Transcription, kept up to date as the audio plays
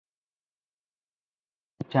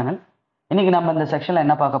Channel. இன்னைக்கு நம்ம இந்த செக்ஷன்ல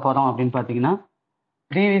என்ன பார்க்க போறோம் அப்படின்னு பார்த்தீங்கன்னா,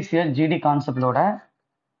 previous year GT கான்செப்டோட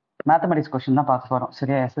mathematics question தான் பார்க்க போறோம்.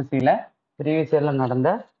 சரியா? எஸ்எஸ்சியில் ப்ரீவியஸ் இயர்ல நடந்த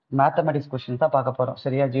மேத்தமெட்டிக்ஸ் கொஸ்டின் தான் பார்க்க போறோம்.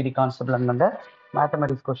 சரியா? ஜிடி கான்செப்ட்ல நடந்த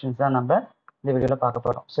மேத்தமெட்டிக்ஸ் கொஸ்டின்ஸ் தான் நம்ம இந்த வீடியோவில் பார்க்க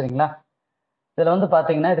போறோம். சரிங்களா? இதில் வந்து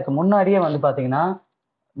பார்த்தீங்கன்னா, இதுக்கு முன்னாடியே வந்து பார்த்தீங்கன்னா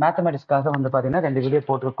மேத்தமெட்டிக்ஸ்க்காக வந்து பார்த்தீங்கன்னா 2 வீடியோ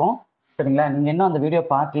போட்டிருக்கோம். சரிங்களா? நீங்கள் இன்னும் அந்த வீடியோ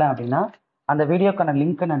பார்க்கல அப்படின்னா அந்த வீடியோக்கான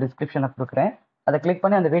லிங்க் நான் டிஸ்கிரிப்ஷனில் கொடுக்குறேன். அதை கிளிக்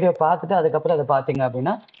பண்ணி அந்த வீடியோ பார்த்துட்டு அதுக்கப்புறம் அதை பார்த்தீங்க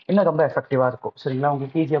அப்படின்னா இன்னும் ரொம்ப எஃபெக்டிவாக இருக்கும். சரிங்களா?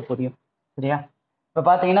 உங்களுக்கு ஈஸியாக புரியும். சரியா? இப்போ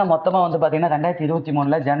பார்த்தீங்கன்னா மொத்தமாக வந்து பார்த்தீங்கன்னா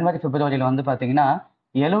 2023 ஜனவரி பிப்ரவரியில் வந்து பார்த்தீங்கன்னா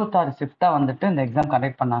 76 ஷிஃப்டாக வந்துட்டு இந்த எக்ஸாம்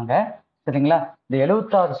கண்டக்ட் பண்ணாங்க. சரிங்களா? இந்த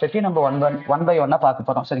 76 செட்டையும் நம்ம ஒன் பை ஒன்னாக பார்க்க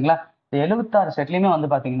போகிறோம். சரிங்களா? இந்த 76 செட்லையுமே வந்து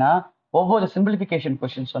பார்த்தீங்கன்னா ஒவ்வொரு சிம்பிளிஃபிகேஷன்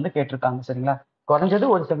கொஸ்டின்ஸ் வந்து கேட்டிருக்காங்க. சரிங்களா? குறைஞ்சது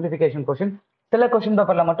ஒரு சிம்பிளிஃபிகேஷன் கொஸ்டின், சில கொஸ்டின்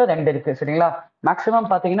பேப்பர்ல மட்டும் 2 இருக்கு. சரிங்களா? மேக்ஸிமம்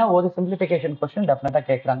பார்த்தீங்கன்னா ஒரு சிம்பிளிஃபிகேஷன் கொஸ்டின் டெஃபினட்டா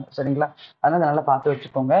கேட்குறாங்க. சரிங்களா? அதனால நல்லா பார்த்து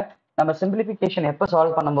வச்சுக்கோங்க. நம்ம சிம்பிளிஃபிகேஷன் எப்போ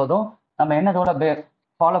சால்வ் பண்ணும்போதும் நம்ம என்னதோட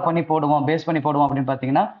ஃபாலோ பண்ணி போடுவோம், பேஸ் பண்ணி போடுவோம் அப்படின்னு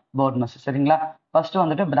பார்த்தீங்கன்னா போர்ட்மஸ். சரிங்களா? ஃபர்ஸ்ட்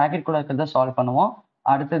வந்துட்டு பிராக்கெட் கூட இருக்கிறத சால்வ் பண்ணுவோம்.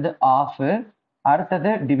 அடுத்தது ஆஃப்,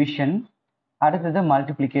 அடுத்தது டிவிஷன், அடுத்தது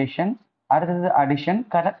மல்டிப்ளிகேஷன், அடுத்தது அடிஷன்,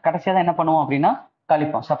 கடைசியாக தான் என்ன பண்ணுவோம் அப்படின்னா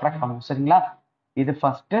கழிப்போம், சப்ராக்ட் பண்ணுவோம். சரிங்களா? இது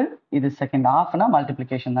ஃபர்ஸ்ட், இது செகண்ட். ஆஃப்னா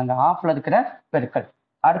மல்டிப்ளிகேஷன் தாங்க, ஆஃப்ல இருக்கிற பெருக்கல்.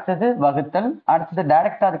 அடுத்தது வகுத்தல், அடுத்தது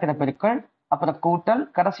டைரக்டா இருக்கிற பெருக்கல், அப்புறம் கூட்டல்,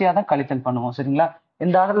 கடைசியாக தான் கழித்தல் பண்ணுவோம். சரிங்களா?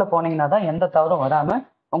 இந்த ஆர்டர்ல போனீங்கன்னா தான் எந்த தவறும் வராம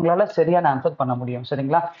உங்களால சரியான ஆன்சர் பண்ண முடியும்.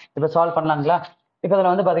 சரிங்களா? இப்போ சால்வ் பண்ணலாங்களா? இப்போ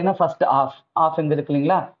இதில் வந்து பார்த்தீங்கன்னா ஃபர்ஸ்ட் ஆஃப் இங்க இருக்கு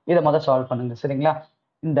இல்லைங்களா? இதை முதல் சால்வ் பண்ணுங்க. சரிங்களா?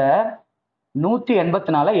 இந்த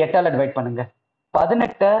 184 8ஆல் டிவைட் பண்ணுங்க.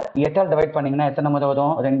 18 8ஆல் டிவைட் பண்ணீங்கன்னா எத்தனை முறை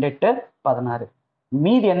வரும்? 2 8 16.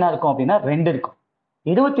 மீதி என்ன இருக்கும் அப்படின்னா 2 இருக்கும்.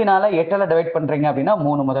 24 8ஆல் டிவைட் பண்றீங்க அப்படின்னா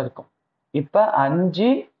 3 முறை இருக்கும். இப்ப 5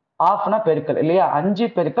 ஆஃப்னா பெருக்கல் இல்லையா? 5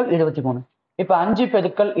 பெருக்கல் 23. இப்ப 5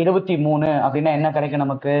 பெருக்கல் 23 அப்படின்னா என்ன கிடைக்கும்?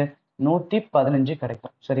 நமக்கு 115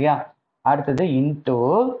 கிடைக்கும். சரியா? அடுத்தது இன்டூ,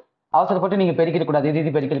 அவசரப்பட்டு நீங்க பெருக்கிட கூடாது,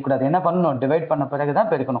 இது பெருக்கிட கூடாது. என்ன பண்ணணும்? டிவைட் பண்ண பிறகுதான்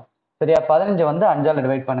பெருக்கணும். சரியா? 15 வந்து 5ஆல்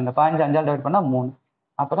டிவைட் பண்ணுங்க. 15 5ஆல் டிவைட் பண்ணா 3,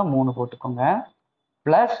 அப்புறம் 3 போட்டுக்கோங்க.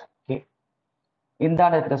 Plus K. இந்த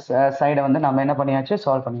இருக்கிற சைடை வந்து நம்ம என்ன பண்ணியாச்சு?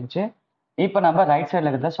 சால்வ் பண்ணியாச்சு. இப்போ நம்ம ரைட் சைடில்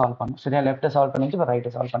இருக்கிறத சால்வ் பண்ணணும். சரியா? லெஃப்ட்டை சால்வ் பண்ணிச்சு, இப்போ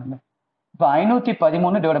ரைட்டை சால்வ் பண்ணுங்க. இப்போ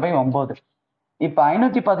 513 டிவைட் பை 9. இப்போ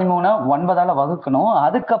 513 9ஆல் வகுக்கணும்.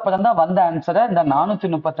 அதுக்கப்புறம் தான் வந்த ஆன்சரை இந்த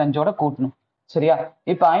 435ஓட கூட்டணும். சரியா?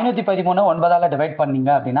 இப்போ 513 9ஆல் டிவைட் பண்ணீங்க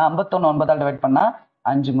அப்படின்னா 51 9ஆல் டிவைட் பண்ணா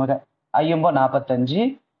 5 முறை, 5 45,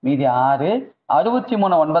 மீதி 6. 63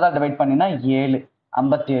 9ஆல் டிவைட் பண்ணினா 7,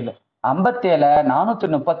 57. 57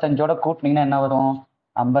 435ஓட கூட்டினீங்கன்னா என்ன வரும்?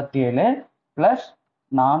 57 பிளஸ்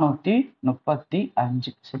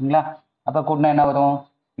 435. சரிங்களா? அப்ப கூட்டினா என்ன வரும்?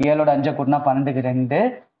 7ஓட 5 கூட்டினா 12க்கு 2,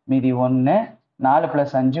 மீதி 1. 4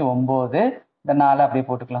 பிளஸ் 5 9. இந்த 4 அப்படியே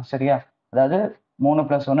போட்டுக்கலாம். சரியா? அதாவது 3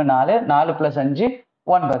 பிளஸ் 1 4, 4 பிளஸ் 5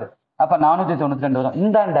 9. அப்ப 492 வரும்.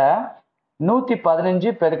 இந்தாண்ட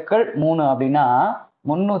 115 பெருக்கள் 3 அப்படின்னா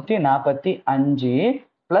 345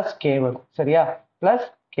 பிளஸ் கே வரும். சரியா? பிளஸ்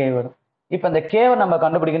கே வரும். இப்ப இந்த கேவை நம்ம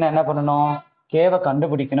கண்டுபிடிக்கணும். என்ன பண்ணணும்? கேவை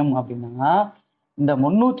கண்டுபிடிக்கணும் அப்படின்னா இந்த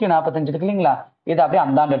 345 இருக்கு இல்லைங்களா? இதை அப்படியே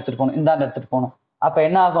அந்தாண்டு எடுத்துட்டு போகணும், இந்தாண்டு எடுத்துட்டு போகணும். அப்ப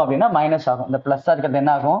என்ன ஆகும் அப்படின்னா மைனஸ் ஆகும். இந்த பிளஸ்ஸா இருக்கிறது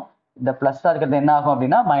என்ன ஆகும்? இந்த பிளஸ்ஸா இருக்கிறது என்ன ஆகும்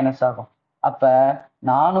அப்படின்னா மைனஸ் ஆகும். அப்ப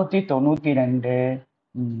 492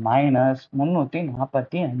 மைனஸ்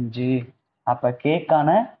 345. அப்ப கேக்கான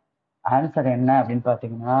ஆன்சர் என்ன அப்படின்னு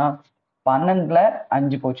பாத்தீங்கன்னா 12ல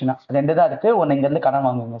 5 போச்சுன்னா 2 தான் இருக்கு, ஒன்னு இங்க இருந்து கடன்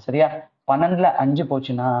வாங்குவீங்க. சரியா? 12ல 5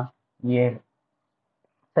 போச்சுன்னா 7.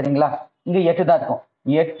 சரிங்களா? இங்க 8 தான் இருக்கும்.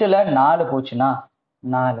 8ல 4 போச்சுன்னா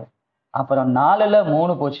 4. அப்புறம் 4ல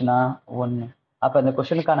 3 போச்சுன்னா 1. அப்ப இந்த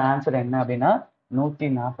கொஸ்டினுக்கான ஆன்சர் என்ன அப்படின்னா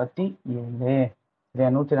 147. சரியா?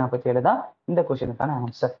 147 தான் இந்த கொஸ்டினுக்கான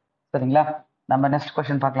ஆன்சர். சரிங்களா? நம்ம நெக்ஸ்ட்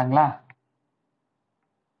கொஸ்டின் பார்க்கலாங்களா?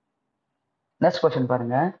 நெக்ஸ்ட் கொஸ்டின்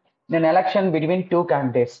பாருங்க. In an election between two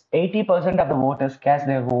candidates, 80% of the voters cast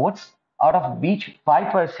their votes, out of which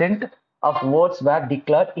 5% of votes were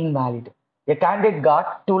declared invalid. A candidate got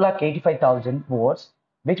 285,000 votes,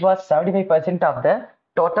 which was 75% of the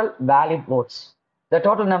total valid votes. The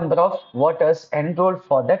total number of voters enrolled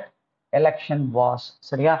for that election was.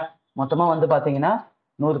 சரியா? மொத்தமா வந்து பாத்தீங்கன்னா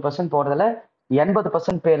 100% போடுறதுல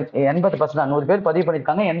 80% பேர், 80% தான், 100 பேர் பதிவு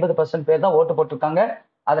பண்ணிருக்காங்க, 80% பேர் தான் ஓட்டு போட்டிருக்காங்க.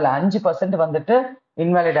 அதுல 5% வந்துட்டு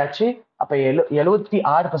இன்வேலிட் ஆச்சு. அப்ப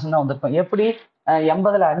 76% தான் வந்திருக்கும். எப்படி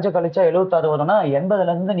 80ல 5 கழிச்சா 76 வரும்னா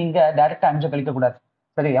 80ல இருந்து நீங்க டைரக்டா 5 கழிக்க கூடாது.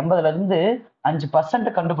 சரி, 80ல இருந்து 5%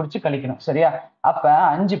 கண்டுபிடிச்சு கழிக்கணும். சரியா? அப்ப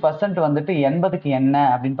 5% வந்துட்டு 80க்கு என்ன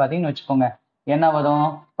அப்படின்னு பாத்தீங்கன்னு வச்சுக்கோங்க, என்ன வரும்?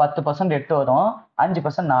 10% 8 வரும்,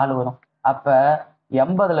 5% 4 வரும். அப்ப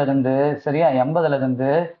 80ல இருந்து, சரியா, 80ல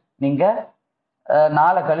இருந்து நீங்க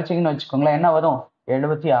 4 கழிச்சிங்கன்னு வச்சுக்கோங்களேன், என்ன வரும்?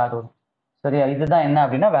 76 வரும். சரியா? இதுதான் என்ன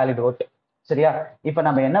அப்படின்னா வேலிட் ஓட். சரியா? இப்ப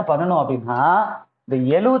நம்ம என்ன பண்ணணும் அப்படின்னா இந்த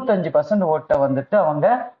 75% ஓட்டை வந்துட்டு அவங்க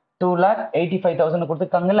 2,85,000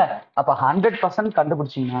 கொடுத்துருக்காங்கல்ல, அப்ப 100%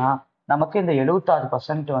 கண்டுபிடிச்சீங்கன்னா நமக்கு இந்த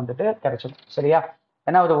 76% வந்துட்டு கிடைச்சிடும். சரியா?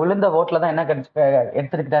 ஏன்னா ஒரு விழுந்த ஓட்டுல தான் என்ன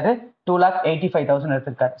எடுத்திருக்காரு, 2,85,000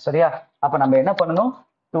 எடுத்திருக்காரு. சரியா? அப்ப நம்ம என்ன பண்ணணும்,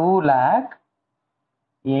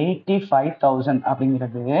 2,85,000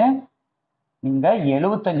 அப்படிங்கிறது நீங்க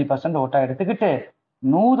 75% ஓட்டா எடுத்துக்கிட்டு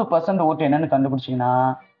 100% ஓட்டு என்னன்னு கண்டுபிடிச்சீங்கன்னா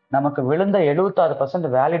நமக்கு விழுந்த 76%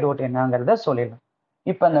 வேலிட் ஓட்டு என்னங்கிறத சொல்லிடலாம்.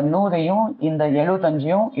 இப்ப இந்த 100ஐயும் இந்த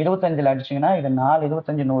 75ஐயும் 25ல அடிச்சீங்கன்னா இது 4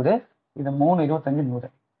 25 100, இது 3 25 100.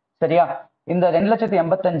 சரியா? இந்த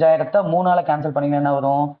 2,85,000 3ஆல கேன்சல் பண்ணீங்கன்னா என்ன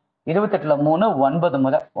வரும், 28ல 3 9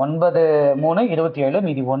 முறை, 9 3 27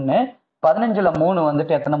 மீதி 1, 15ல 3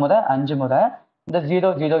 வந்துட்டு எத்தனை முறை, 5 முறை. இந்த 0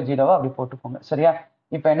 0 0 அப்படி போட்டுக்கோங்க. சரியா?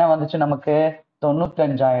 இப்ப என்ன வந்துச்சு நமக்கு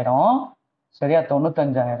 95,000. சரியா?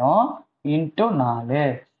 95,000 இன்டூ 4.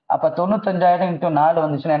 அப்ப 95,000 இன்டூ 4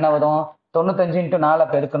 வந்துச்சுன்னா என்ன வரும், 95 இன்டூ 4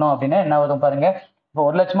 பெருக்கணும் அப்படின்னா என்ன வரும் பாருங்க. இப்போ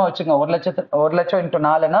 1 லட்சமா வச்சுக்கோங்க, 1 லட்சம் இன்டூ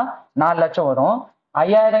 4னா 4 லட்சம் வரும்.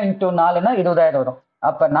 5,000 இன்டூ 4னா 20,000 வரும்.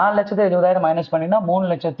 அப்ப 4 லட்சத்து 20,000 மைனஸ் பண்ணினா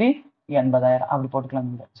 3,80,000 அப்படி போட்டுக்கலாம்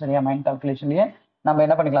நீங்க. சரியா? மைண்ட் கால்குலேஷன்லயே நம்ம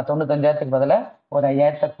என்ன பண்ணிக்கலாம், 95,000க்கு பதிலா ஒரு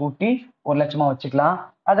 5,000 கூட்டி 1 லட்சமா வச்சுக்கலாம்.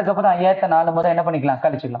 அதுக்கப்புறம் 5,000 4 முறை என்ன பண்ணிக்கலாம்,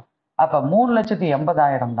 கழிச்சுக்கலாம். அப்ப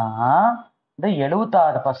 3,80,000 தான் இந்த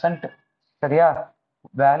 76%. சரியா?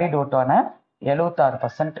 வேலிட் ஓட்டான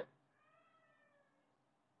 76%.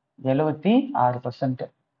 76%.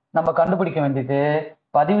 நம்ம கண்டுபிடிக்க வேண்டியது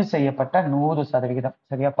பதிவு செய்யப்பட்ட 100%.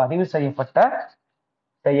 சரியா? பதிவு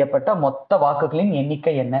செய்யப்பட்ட மொத்த வாக்குகளின்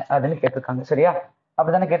எண்ணிக்கை என்ன அதுன்னு கேட்டிருக்காங்க. சரியா?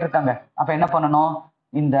 அப்படித்தானே கேட்டிருக்காங்க. அப்ப என்ன பண்ணணும்,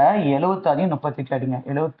 இந்த 76 38 அடிங்க.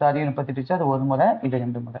 76 38 அது ஒரு முறை, இது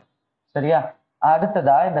 2 முறை. சரியா?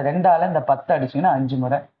 அடுத்ததா இந்த 2ஆல இந்த 10 அடிச்சீங்கன்னா 5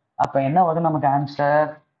 முறை. அப்ப என்ன வரும் நமக்கு ஆன்சர்,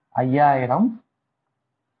 5,000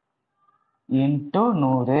 இன்டூ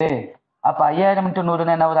 100. அப்ப 5,000 இன்டூ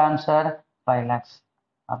 100 என்ன ஒரு ஆன்சர், 5 lakhs.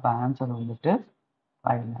 அப்ப ஆன்சர் வந்துட்டு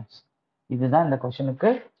 5 lakhs. இதுதான் இந்த கொஸ்டினுக்கு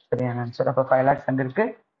சரியான ஆன்சர். அப்ப 5 lakhs எங்க இருக்கு,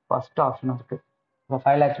 ஃபர்ஸ்ட் ஆப்ஷன் இருக்கு. இப்போ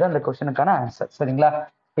 5 lakhs தான் இந்த கொஸ்டினுக்கான ஆன்சர். சரிங்களா?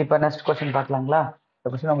 இப்போ நெக்ஸ்ட் கொஸ்டின் பார்க்கலாங்களா? இந்த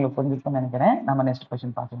கொஸ்டின் உங்களுக்கு புரிஞ்சுக்கணும்னு நினைக்கிறேன். நம்ம நெக்ஸ்ட்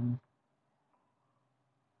கொஸ்டின் பார்க்கலாம்.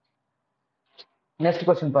 நெக்ஸ்ட்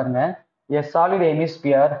கொஸ்டின் பாருங்க. A solid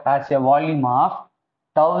hemisphere has a volume of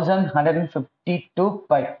 1,152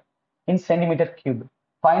 pi in centimeter cube.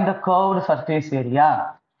 Find the curved surface area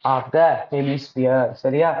of the hemisphere.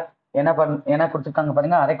 சரியா? என்ன கொடுத்துருக்காங்க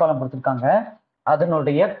பாருங்க, அரைக்கோளம் கொடுத்துருக்காங்க,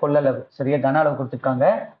 அதனுடைய கொள்ளளவு. சரியா? கன அளவு கொடுத்துருக்காங்க.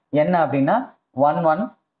 என்ன அப்படின்னா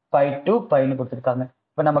 1152 பைன்னு கொடுத்துருக்காங்க.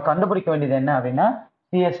 இப்ப நம்ம கண்டுபிடிக்க வேண்டியது என்ன அப்படின்னா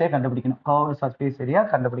சிஎஸ்ஏ கண்டுபிடிக்கணும், கர்வ்டு சர்ஃபேஸ் ஏரியா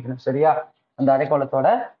கண்டுபிடிக்கணும். சரியா? அந்த அரைக்கோளத்தோட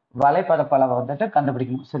வலைப்பரப்பளவை வந்துட்டு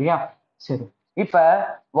கண்டுபிடிக்கணும். சரியா? சரி, இப்ப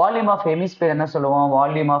வால்யூம் ஆஃப் ஹெமிஸ்பியர் என்ன சொல்லுவோம்,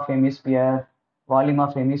 வால்யூம் ஆஃப் ஹெமிஸ்பியர்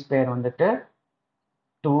வந்துட்டு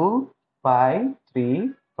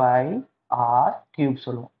 2/3πr³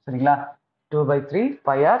 சொல்லுவோம். சரிங்களா?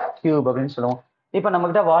 2/3πr³ அப்படின்னு சொல்லுவோம். இப்ப நம்ம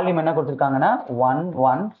கிட்ட வால்யூம் என்ன கொடுத்துருக்காங்கன்னா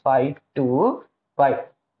 1152 பை.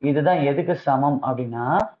 இதுதான் எதுக்கு சமம் அப்படின்னா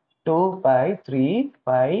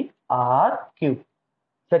 2/3πr³.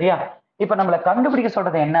 சரியா? இப்ப நம்மள கண்டுபிடிக்க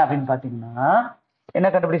சொல்றது என்ன அப்படின்னு பாத்தீங்கன்னா, என்ன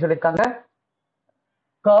கண்டுபிடிக்க சொல்லியிருக்காங்க,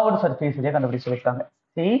 கர்வ்டு சர்ஃபேஸ் ஏரியா கண்டுபிடிக்க சொல்லியிருக்காங்க.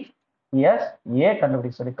 சிஎஸ்ஏ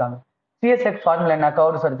கண்டுபிடிக்க சொல்லியிருக்காங்க. சிஎஸ்ஏ ஃபார்முலா என்ன,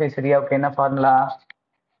 கர்வ்டு சர்ஃபேஸ் ஏரியாவுக்கு என்ன ஃபார்முலா,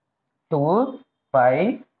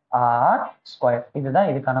 2πr². இதுதான்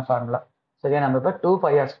இதுக்கான ஃபார்முலா. சரியா? நம்ம இப்ப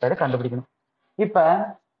 2πr² கண்டுபிடிக்கணும். இப்ப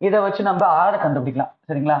இதை வச்சு நம்ம ஆரை கண்டுபிடிக்கலாம்.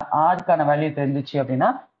 சரிங்களா? ஆருக்கான வேல்யூ தெரிஞ்சிச்சு அப்படின்னா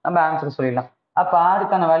நம்ம ஆன்சர் சொல்லிடலாம். அப்ப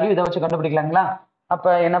ஆருக்கான வேல்யூ இதை வச்சு கண்டுபிடிக்கலாங்களா? அப்ப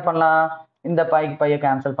என்ன பண்ணலாம், இந்த பையை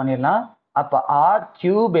கேன்சல் பண்ணிடலாம். அப்ப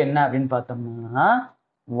r³ என்ன அப்படின்னு பார்த்தோம்னா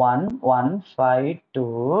 1152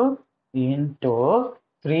 இன்டூ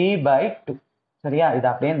 3/2. சரியா? இது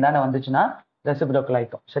அப்படியே தானே வந்துச்சுன்னா ரெசிப்ரோக்கல்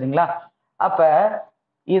ஆயிக்கும். சரிங்களா? அப்ப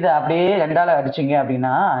இதை அப்படியே 2ஆல அடிச்சிங்க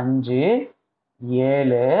அப்படின்னா 5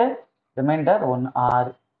 7 ரிமைண்டர் 1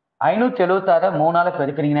 6. 576 3ஆல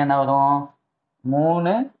பெருக்கிறீங்கன்னா என்ன வரும்,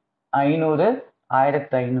 3 500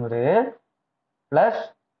 1500 பிளஸ்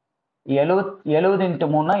 70 இன்ட்டு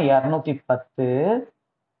 3னா 210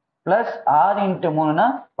 பிளஸ் 6 இன்ட்டு 3னா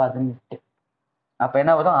 18. அப்ப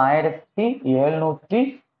என்ன வரும்,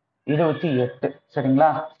 1728. சரிங்களா?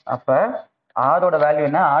 அப்ப ஆரோட வேல்யூ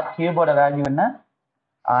என்ன, r³ வேல்யூ என்ன,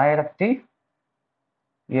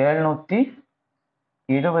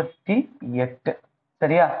 1728.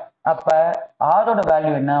 சரியா? அப்ப ஆரோட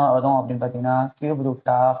வேல்யூ என்ன வரும் அப்படின்னு பாத்தீங்கன்னா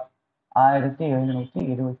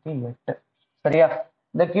 √1728. சரியா?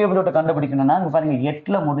 இந்த கியூப் ரூட்டை கண்டுபிடிக்கணும்னா இங்க பாருங்க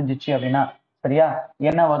 8ல முடிஞ்சிச்சு அப்படின்னா, சரியா,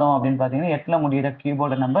 என்ன வரும் அப்படின்னு பாத்தீங்கன்னா 8ல முடிகிற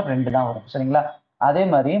கியூபோட நம்பர் 2 தான் வரும். சரிங்களா? அதே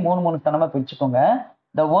மாதிரி 3 தனமா பிரிச்சுக்கோங்க.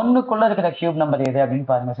 இந்த 1க்குள்ள இருக்கிற கியூப் நம்பர் எது அப்படின்னு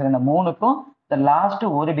பாருங்க. சரி, இந்த 3க்கும் இந்த லாஸ்ட்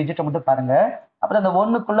ஒரு டிஜிட்டை மட்டும் பாருங்க. அப்புறம் இந்த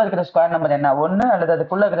 1க்குள்ள இருக்கிற ஸ்கொயர் நம்பர் என்ன 1 அல்லது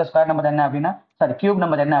அதுக்குள்ள இருக்கிற ஸ்கொயர் நம்பர் என்ன அப்படின்னா சாரி கியூப்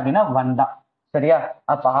நம்பர் என்ன அப்படின்னா 1 தான். சரியா?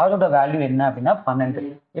 அப்ப ஆரோட வேல்யூ என்ன அப்படின்னா 12.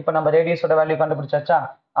 இப்ப நம்ம ரேடியஸோட வேல்யூ கண்டுபிடிச்சாச்சா?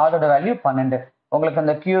 ஆரோட வேல்யூ 12. உங்களுக்கு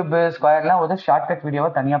அந்த கியூப் ஸ்கொயர்லாம் ஒரு ஷார்ட்கட் வீடியோவை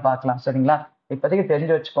தனியா பார்க்கலாம். சரிங்களா? இப்போதைக்கு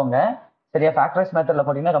தெரிஞ்சு வச்சுக்கோங்க. சரியா? ஃபேக்டரைஸ் மெத்தட்ல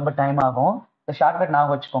போட்டீங்கன்னா ரொம்ப டைம் ஆகும். இந்த ஷார்ட்கட்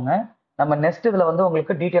ஞாபகம் வச்சுக்கோங்க. நம்ம நெக்ஸ்ட் இதுல வந்து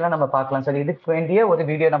உங்களுக்கு டீட்டெயிலாக நம்ம பார்க்கலாம். சரி, இதுக்கு வேண்டிய ஒரு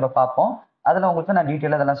வீடியோ நம்ம பார்ப்போம். அதில் உங்களுக்கு நான்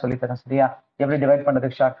டீட்டெயிலாக இதெல்லாம் சொல்லித்தரேன். சரியா? எப்படி டிவைட்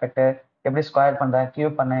பண்ணுறதுக்கு ஷார்ட்கட்டு, எப்படி ஸ்கொயர் பண்ணுறேன்,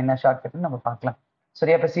 கியூப் பண்ண என்ன ஷார்ட்கட்னு நம்ம பார்க்கலாம்.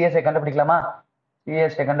 சரியா? இப்போ சிஎஸ்ஐ கண்டுபிடிக்கலாமா?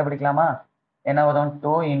 சிஎஸ்ஐ கண்டுபிடிக்கலாமா? என்ன வரும்?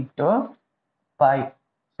 2 × 5.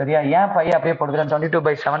 சரியா? ஏன் 5 அப்படியே போடுறேன்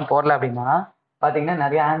 22/7 போடல அப்படின்னா பார்த்தீங்கன்னா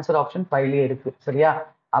நிறைய ஆன்சர் ஆப்ஷன் 5லயே இருக்கு. சரியா?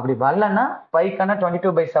 அப்படி வரலன்னா 5க்கான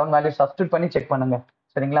 22/7 வேல்யூ சப்ஸ்டியூட் பண்ணி செக் பண்ணுங்க.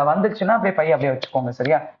 சரிங்களா? வந்துச்சுன்னா அப்படியே 5 அப்படியே வச்சுக்கோங்க.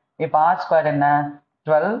 சரியா? இப்போ ஆர் ஸ்கொயர் என்ன?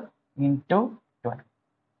 12 × 12.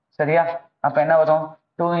 சரியா? அப்போ என்ன வரும்?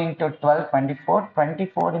 2 × 12 24,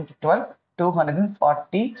 24 × 12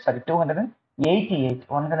 240, சாரி 288.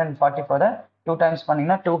 144 2 டைம்ஸ்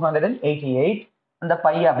பண்ணீங்கன்னா 288. அந்த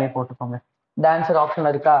பையை அப்படியே போட்டுக்கோங்க. இந்த ஆன்சர் ஆப்ஷன்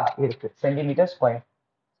இருக்கா? இருக்கு, சென்டிமீட்டர் ஸ்கொயர்.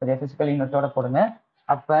 சரியா? பிசிக்கல் யூனிட்டோட போடுங்க.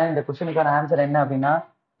 அப்போ இந்த கொஸ்டினுக்கான ஆன்சர் என்ன அப்படின்னா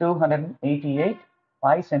 288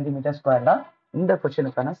 5 சென்டிமீட்டர் ஸ்கொயர் தான் இந்த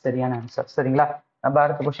கொஸ்டினுக்கான சரியான ஆன்சர். சரிங்களா? நம்ம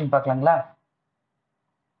அடுத்த கொஸ்டின் பார்க்கலாங்களா?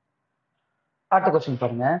 அடுத்த கொஸ்டின்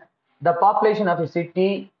பாருங்க. The population of a city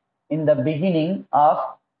in the beginning of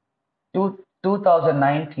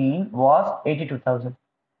 2019 was 82,000.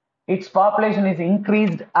 Its population is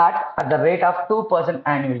increased at the rate of 2%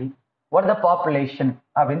 annually. What is the population?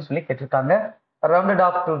 அப்படின்னு சொல்லி கேட்டிருக்காங்க. Rounded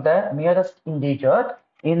off to the nearest integer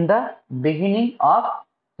in the beginning of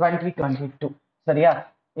 2022. சரியா?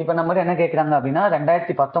 இப்போ நம்ம என்ன கேட்குறாங்க அப்படின்னா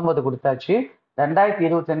 2019 கொடுத்தாச்சு,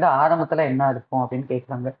 2022 ஆரம்பத்தில் என்ன இருக்கும் அப்படின்னு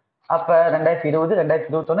கேட்குறாங்க. அப்போ 2020,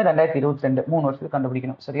 2021, 2022 3 வருஷத்துக்கு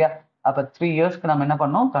கண்டுபிடிக்கணும். சரியா? அப்போ 3 இயர்ஸ்க்கு நம்ம என்ன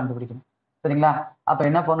பண்ணணும்? கண்டுபிடிக்கணும். சரிங்களா? அப்போ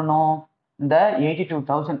என்ன பண்ணணும்? இந்த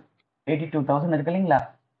 82,000 இருக்கு இல்லைங்களா?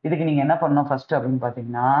 இதுக்கு நீங்கள் என்ன பண்ணணும் ஃபர்ஸ்ட் அப்படின்னு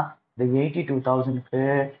பார்த்தீங்கன்னா இந்த 82,000க்கு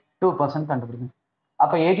 2% கண்டுபிடிக்கணும்.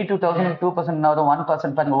 அப்போ 82,000 2% வரும்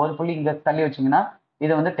 1% பாருங்க. ஒரு புள்ளி இங்கே தள்ளி வச்சிங்கன்னா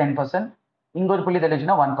இது வந்து 10%, இங்கே ஒரு புள்ளி தள்ளி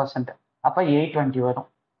வச்சுன்னா 1%. அப்போ 820 வரும்.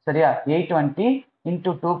 சரியா? 820 ×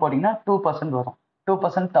 2 போட்டிங்கன்னா 2% வரும்.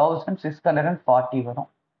 2% 1640 வரும்.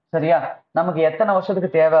 சரியா? நமக்கு எத்தனை வருஷத்துக்கு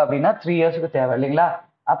தேவை அப்படின்னா 3 இயர்ஸுக்கு தேவை இல்லைங்களா?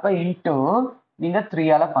 அப்போ இன்ட்டு நீங்கள்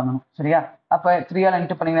 3ஆல் பண்ணணும். சரியா? அப்போ 3ஆல்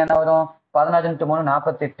இன்ட்டு பண்ணிங்கன்னா என்ன வரும்? 16 × 3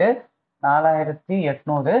 48,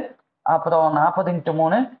 4800. அப்புறம் 40 ×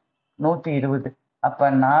 3 120. அப்போ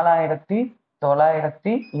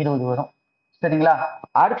 4920 வரும். சரிங்களா?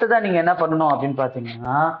 அடுத்ததான் நீங்கள் என்ன பண்ணணும் அப்படின்னு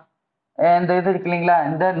பார்த்தீங்கன்னா இந்த இது இருக்கு இல்லைங்களா?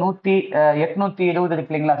 இந்த 820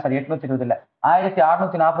 இருக்கு இல்லைங்களா? சரி, 820 இல்லை,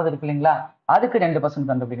 1640 இருக்கு இல்லைங்களா? அதுக்கு 2%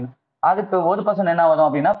 கண்டுபிடிக்கணும். அதுக்கு 1% என்ன வரும்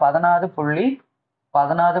அப்படின்னா 16.40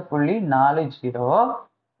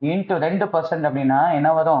 இன்ட்டு 2% அப்படின்னா என்ன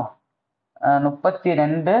வரும்?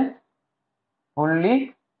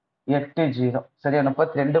 32.80. சரியா?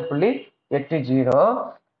 32.80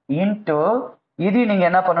 இன்ட்டு இது நீங்க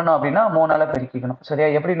என்ன பண்ணணும் அப்படின்னா 3ஆல பெருக்கிக்கணும். சரியா?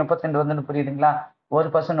 எப்படி 32 வந்து புரியுதுங்களா?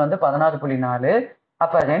 1% வந்து 16.4.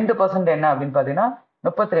 அப்ப 2% என்ன அப்படின்னு பாத்தீங்கன்னா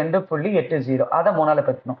 32.80. அதை 3ஆல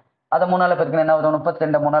பெருக்கணும். அதை 3ஆல பெருக்கணும் என்ன வரும்?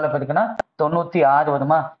 32 3ஆல பெருக்கினா 96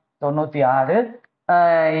 வருமா? 96.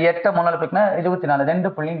 8 3ஆல பெருக்கினா 24,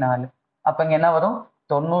 2.4. அப்ப இங்க என்ன வரும்?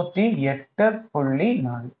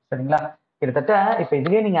 98.4. சரிங்களா? கிட்டத்தட்ட இப்ப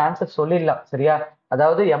இதுலயே நீங்க ஆன்சர் சொல்லிடலாம். சரியா?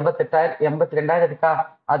 அதாவது 82,000 இருக்கா?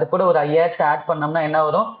 அது கூட ஒரு 5,000 ஆட் பண்ணோம்னா என்ன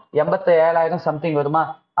வரும்? 87,000 சம்திங் வருமா?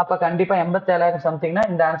 அப்ப கண்டிப்பா 87,000 சம்திங்னா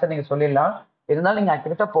இந்த ஆன்சர் நீங்க சொல்லிடலாம். இருந்தாலும் நீங்க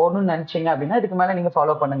அக்யூரேட்டா போகணும்னு நினைச்சீங்க அப்படின்னா இதுக்கு மேல நீங்க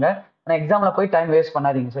ஃபாலோ பண்ணுங்க. ஆனா எக்ஸாம்ல போய் டைம் வேஸ்ட்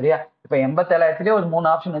பண்ணாதீங்க. சரியா? இப்ப 87,000 ஒரு 3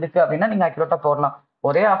 ஆப்ஷன் இருக்கு அப்படின்னா நீங்க அக்யூரேட்டா போடலாம்.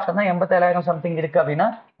 ஒரே ஆப்ஷன் தான் 87,000 சம்திங் இருக்கு அப்படின்னா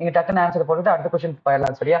நீங்க டக்குன்னு ஆன்சர் போட்டுட்டு அடுத்த கொஸ்டின்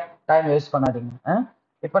போயிடலாம். சரியா? டைம் வேஸ்ட் பண்ணாதீங்க.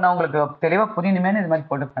 இப்ப நான் உங்களுக்கு தெளிவா புரியணுமேனு இது மாதிரி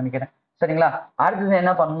போட்டு பண்ணிக்கிறேன். சரிங்களா? அடுத்தது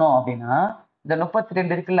என்ன பண்ணணும் அப்படின்னா இந்த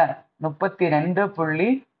 32 இருக்குல்ல,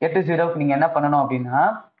 32.80க்கு நீங்க என்ன பண்ணணும் அப்படின்னா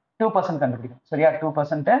 2% கண்டுபிடிக்கணும். சரியா?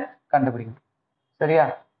 2% கண்டுபிடிக்கணும். சரியா?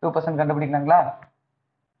 2% கண்டுபிடிக்கலாங்களா?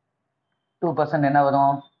 2% என்ன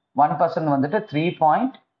வரும்? 1% வந்துட்டு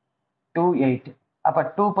 3.28. அப்ப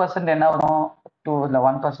 2% என்ன வரும்? 2 இல்ல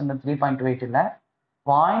 1% 3.28 இல்ல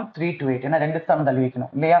 0.328. ஏன்னா 2 சம் தள்ளி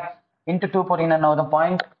வைக்கணும் இல்லையா? இன்ட்டு 2 போட்டீங்கன்னா என்ன வரும்?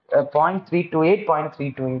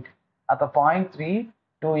 0.328. அப்ப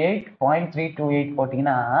 0.328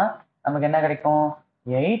 போட்டீங்கன்னா நமக்கு என்ன கிடைக்கும்?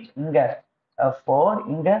 8 இங்க 4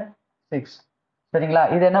 இங்க 6. சரிங்களா?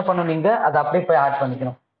 இது என்ன பண்ணணும்? நீங்க அதை அப்படியே போய் ஆட்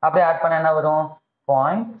பண்ணிக்கணும். அப்படியே ஆட் பண்ண என்ன வரும்?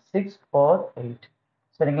 0.648.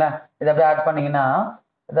 சரிங்களா? இதை அப்படியே ஆட் பண்ணீங்கன்னா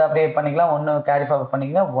இதை அப்படியே பண்ணிக்கலாம். 1 கேரி ஃபார்வர்ட்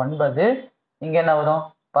பண்ணீங்கன்னா 9. இங்க என்ன வரும்?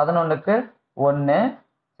 11க்கு 1.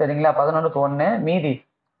 சரிங்களா? 11க்கு 1 மீதி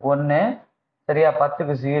 1. சரியா?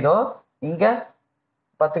 10க்கு 0. இங்க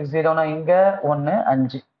 10க்கு 0னா இங்க 1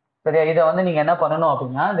 5. சரியா? இதை வந்து நீங்க என்ன பண்ணணும்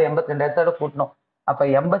அப்படின்னா இந்த 82 கூட்டணும். அப்ப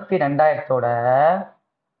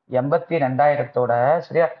 82,000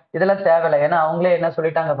 சரியா? இதெல்லாம் தேவையில்லை. ஏன்னா அவங்களே என்ன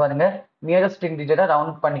சொல்லிட்டாங்க பாருங்க, நியரஸ்ட் இன்டிஜரை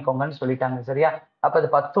ரவுண்ட் பண்ணிக்கோங்கன்னு சொல்லிட்டாங்க. சரியா? அப்ப அது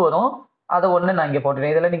 10 வரும். அதை 1 நான் இங்க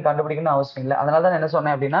போட்டுறேன். இதெல்லாம் நீங்க கண்டுபிடிக்கணும்னு அவசியம் இல்லை. அதனால தான் என்ன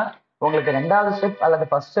சொன்னேன் அப்படின்னா, உங்களுக்கு 2வது ஸ்டெப் அல்லது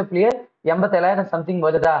ஃபர்ஸ்ட் ஸ்டெப்லயே 87,000 சம்திங்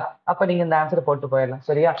வருதா, அப்ப நீங்க இந்த ஆன்சரை போட்டு போயிடலாம்.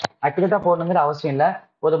 சரியா? அக்யூரேட்டா போடணுங்கிற அவசியம் இல்லை.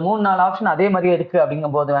 ஒரு 3-4 ஆப்ஷன் அதே மாதிரியே இருக்கு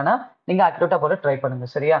அப்படிங்கும் போது வேணா நீங்க அக்யூரேட்டா போட்டு ட்ரை பண்ணுங்க.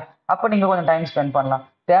 சரியா? அப்ப நீங்க கொஞ்சம் டைம் ஸ்பெண்ட் பண்ணலாம்.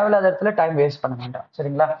 தேவையில்லாத இடத்துல டைம் வேஸ்ட் பண்ண வேண்டாம்.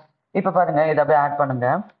 சரிங்களா? இப்ப பாருங்க, இதை அப்படியே ஆட் பண்ணுங்க.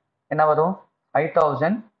 என்ன வரும்?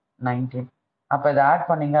 5019. அப்ப இதை ஆட்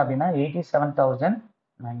பண்ணீங்க அப்படின்னா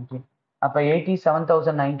 87,019. அப்ப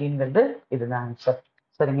 87,019ங்கிறது இதுதான் ஆன்சர்.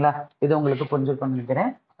 சரிங்களா? இது உங்களுக்கு புரிஞ்சிருக்கும்னு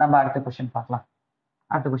நினைக்கிறேன். நம்ம அடுத்த கொஸ்டின் பார்க்கலாம்.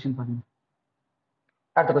 அடுத்த கொஸ்டின் பாருங்க.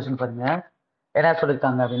 அடுத்த கொஸ்டின் பாருங்க. என்ன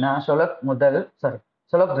சொல்லியிருக்காங்க அப்படின்னா,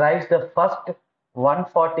 Sholok drives the first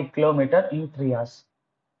 140 kilometer in 3 hours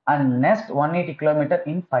and next 180 kilometer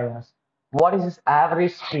in 5 hours. What is his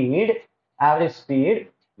average speed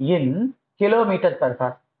in kilometer per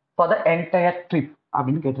hour for the entire trip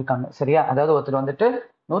அப்படின்னு கேட்டிருக்காங்க. சரியா? அதாவது ஒருத்தர் வந்துட்டு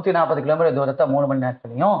 140 கிலோமீட்டர் தூரத்தை 3 மணி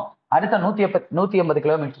நேரத்திலையும் அடுத்த 180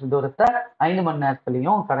 கிலோமீட்டர் தூரத்தை 5 மணி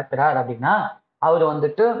நேரத்திலையும் கடக்கிறார் அப்படின்னா அவர்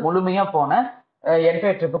வந்துட்டு முழுமையா போன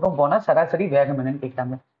என்டையர் ட்ரிப்புக்கும் போன சராசரி வேகம் என்னன்னு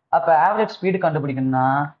கேட்கிறாங்க. அப்ப ஆவரேஜ் ஸ்பீடு கண்டுபிடிக்கணும்னா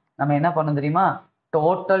நம்ம என்ன பண்ணணும் தெரியுமா?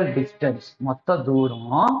 டோட்டல் டிஸ்டன்ஸ், மொத்த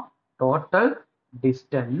தூரம், total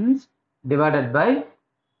distance divided by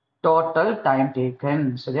total time taken.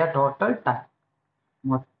 சரியா? டோட்டல் டைம்,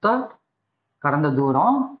 மொத்த கடந்த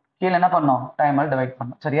தூரம் கீழே என்ன பண்ணோம்? டைமால் டிவைட்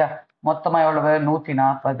பண்ணோம். சரியா? மொத்தமா எவ்வளவு?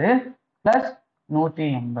 140 பிளஸ்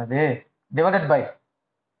 180 டிவைடட் பை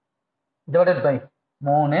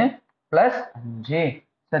 3 பிளஸ் 5.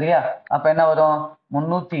 சரியா? அப்ப என்ன வரும்?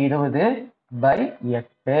 320 பை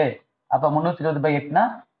 8. அப்ப 320 பை 8னா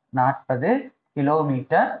 40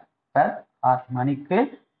 கிலோமீட்டர் பர் ஹவர். மணிக்கு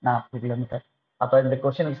 40 கிலோமீட்டர். அப்ப இந்த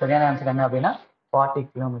கொஸ்டினுக்கு சரியான ஆன்சர் என்ன அப்படின்னா 40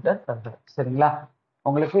 கிலோமீட்டர் பர் ஹவர். சரிங்களா?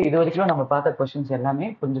 உங்களுக்கு இது வரைக்கும் நம்ம பார்த்த கொஸ்டின்ஸ் எல்லாமே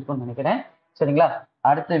புரிஞ்சுக்கும்னு நினைக்கிறேன். சரிங்களா?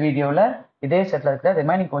 அடுத்த வீடியோவில் இதே செட்டில் இருக்கிற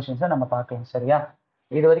ரிமைனிங் கொஸ்டின்ஸை நம்ம பார்க்கலாம். சரியா?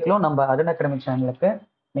 இது வரைக்கும் நம்ம அருண் அகாடமி சேனலுக்கு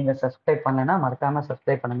நீங்கள் சப்ஸ்கிரைப் பண்ணலைன்னா மறக்காமல்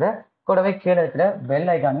சப்ஸ்கிரைப் பண்ணுங்க. கூடவே கீழே இருக்கிற பெல்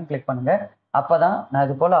ஐக்கானையும் கிளிக் பண்ணுங்க. அப்போதான் நான்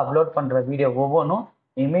இது போல் அப்லோட் பண்ணுற வீடியோ ஒவ்வொன்றும்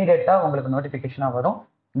இமீடியட்டாக உங்களுக்கு நோட்டிஃபிகேஷனாக வரும்.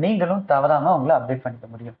 நீங்களும் தவறாமல் உங்களை அப்டேட் பண்ணிக்க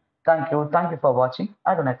முடியும். தேங்க்யூ ஃபார் வாட்சிங்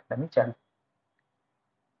அருண் அகாடமி சேனல்.